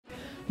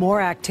More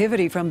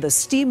activity from the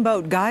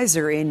Steamboat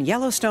Geyser in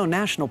Yellowstone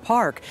National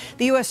Park.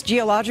 The U.S.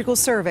 Geological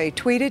Survey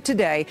tweeted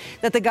today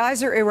that the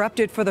geyser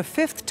erupted for the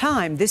 5th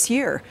time this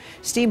year.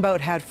 Steamboat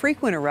had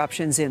frequent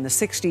eruptions in the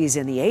 60s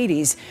and the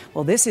 80s.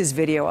 Well, this is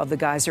video of the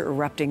geyser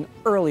erupting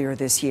earlier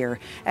this year.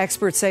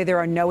 Experts say there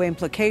are no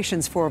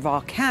implications for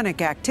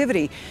volcanic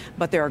activity,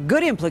 but there are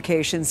good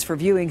implications for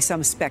viewing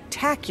some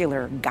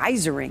spectacular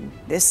geysering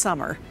this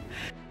summer.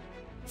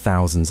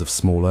 Thousands of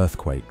small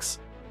earthquakes,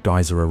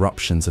 geyser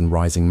eruptions and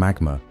rising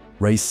magma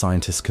raised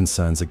scientists'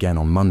 concerns again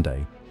on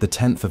Monday, the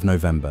 10th of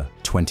November,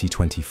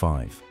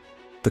 2025.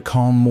 The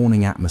calm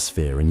morning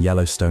atmosphere in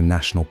Yellowstone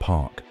National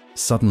Park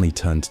suddenly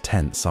turned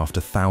tense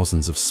after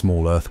thousands of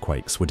small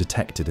earthquakes were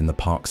detected in the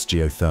park's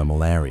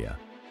geothermal area.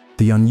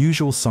 The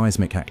unusual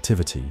seismic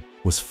activity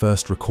was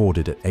first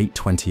recorded at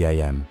 8:20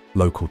 a.m.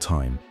 local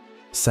time,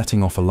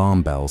 setting off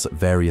alarm bells at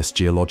various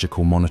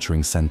geological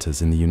monitoring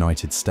centers in the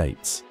United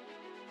States.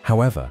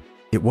 However,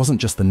 it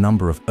wasn't just the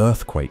number of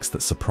earthquakes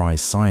that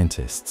surprised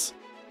scientists.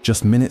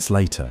 Just minutes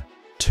later,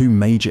 two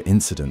major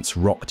incidents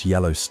rocked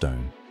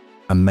Yellowstone.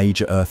 A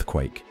major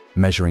earthquake,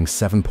 measuring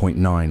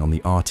 7.9 on the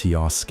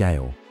RTR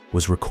scale,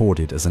 was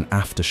recorded as an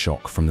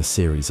aftershock from the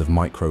series of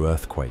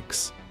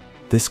micro-earthquakes.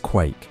 This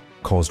quake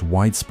caused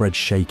widespread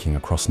shaking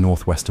across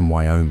northwestern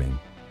Wyoming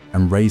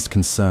and raised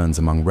concerns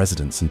among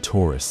residents and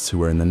tourists who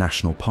were in the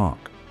national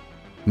park.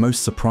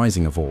 Most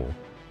surprising of all,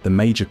 the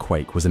major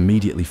quake was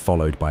immediately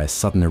followed by a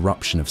sudden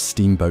eruption of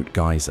Steamboat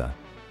Geyser,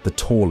 the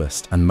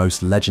tallest and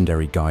most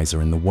legendary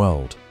geyser in the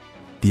world.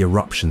 The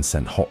eruption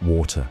sent hot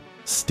water,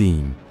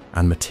 steam,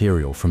 and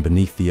material from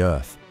beneath the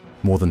earth,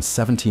 more than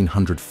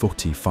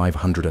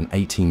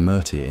 1,740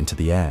 meter into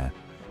the air,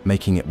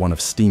 making it one of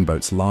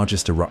Steamboat's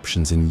largest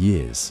eruptions in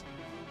years.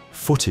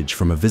 Footage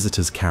from a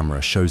visitor's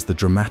camera shows the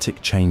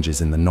dramatic changes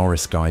in the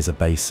Norris Geyser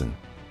Basin.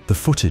 The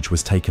footage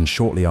was taken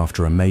shortly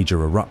after a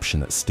major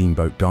eruption at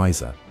Steamboat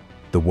Geyser,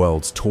 the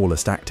world's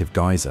tallest active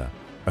geyser,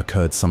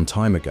 occurred some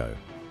time ago.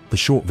 The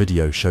short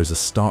video shows a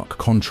stark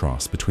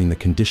contrast between the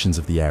conditions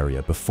of the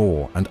area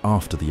before and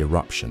after the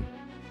eruption.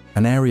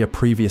 An area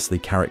previously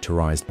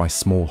characterized by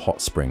small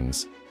hot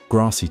springs,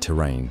 grassy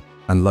terrain,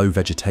 and low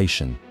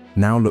vegetation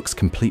now looks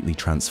completely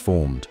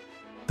transformed.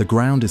 The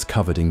ground is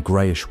covered in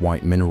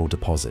grayish-white mineral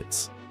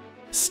deposits.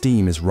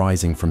 Steam is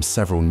rising from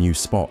several new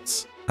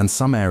spots, and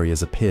some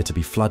areas appear to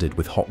be flooded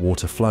with hot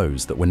water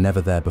flows that were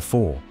never there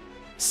before.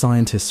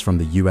 Scientists from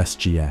the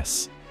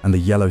USGS and the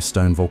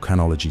Yellowstone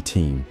volcanology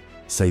team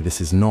say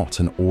this is not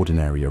an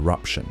ordinary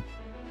eruption.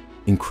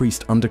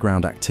 Increased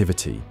underground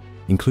activity,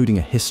 including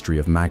a history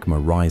of magma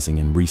rising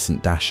in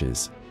recent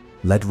dashes,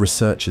 led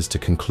researchers to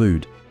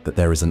conclude that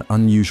there is an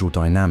unusual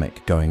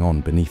dynamic going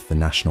on beneath the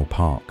national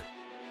park.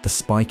 The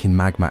spike in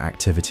magma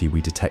activity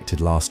we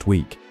detected last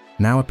week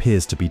now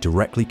appears to be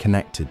directly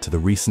connected to the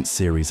recent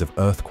series of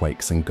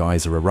earthquakes and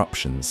geyser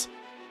eruptions,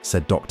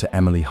 said Dr.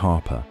 Emily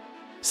Harper,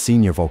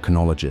 senior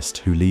volcanologist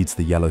who leads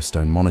the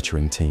Yellowstone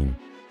monitoring team.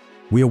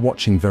 We are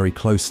watching very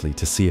closely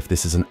to see if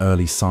this is an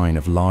early sign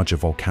of larger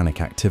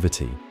volcanic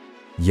activity.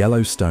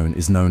 Yellowstone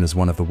is known as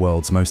one of the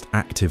world's most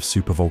active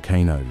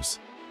supervolcanoes,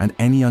 and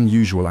any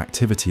unusual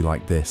activity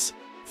like this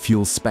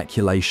fuels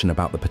speculation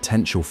about the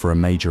potential for a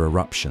major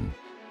eruption.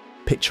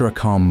 Picture a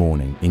calm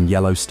morning in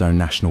Yellowstone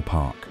National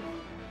Park.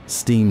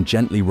 Steam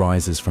gently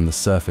rises from the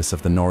surface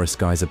of the Norris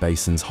Geyser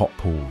Basin's hot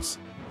pools.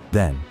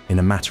 Then, in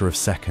a matter of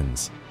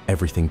seconds,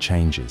 everything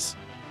changes.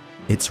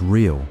 It's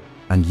real,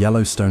 and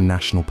Yellowstone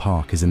National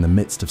Park is in the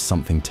midst of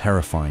something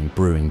terrifying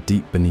brewing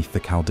deep beneath the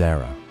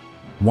caldera.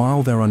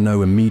 While there are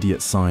no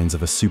immediate signs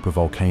of a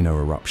supervolcano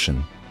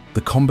eruption,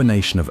 the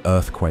combination of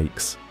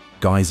earthquakes,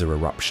 geyser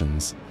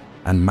eruptions,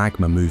 and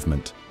magma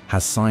movement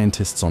has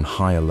scientists on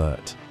high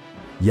alert.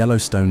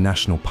 Yellowstone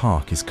National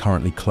Park is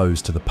currently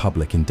closed to the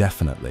public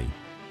indefinitely,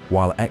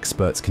 while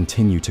experts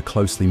continue to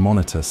closely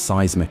monitor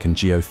seismic and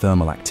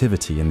geothermal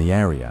activity in the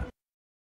area.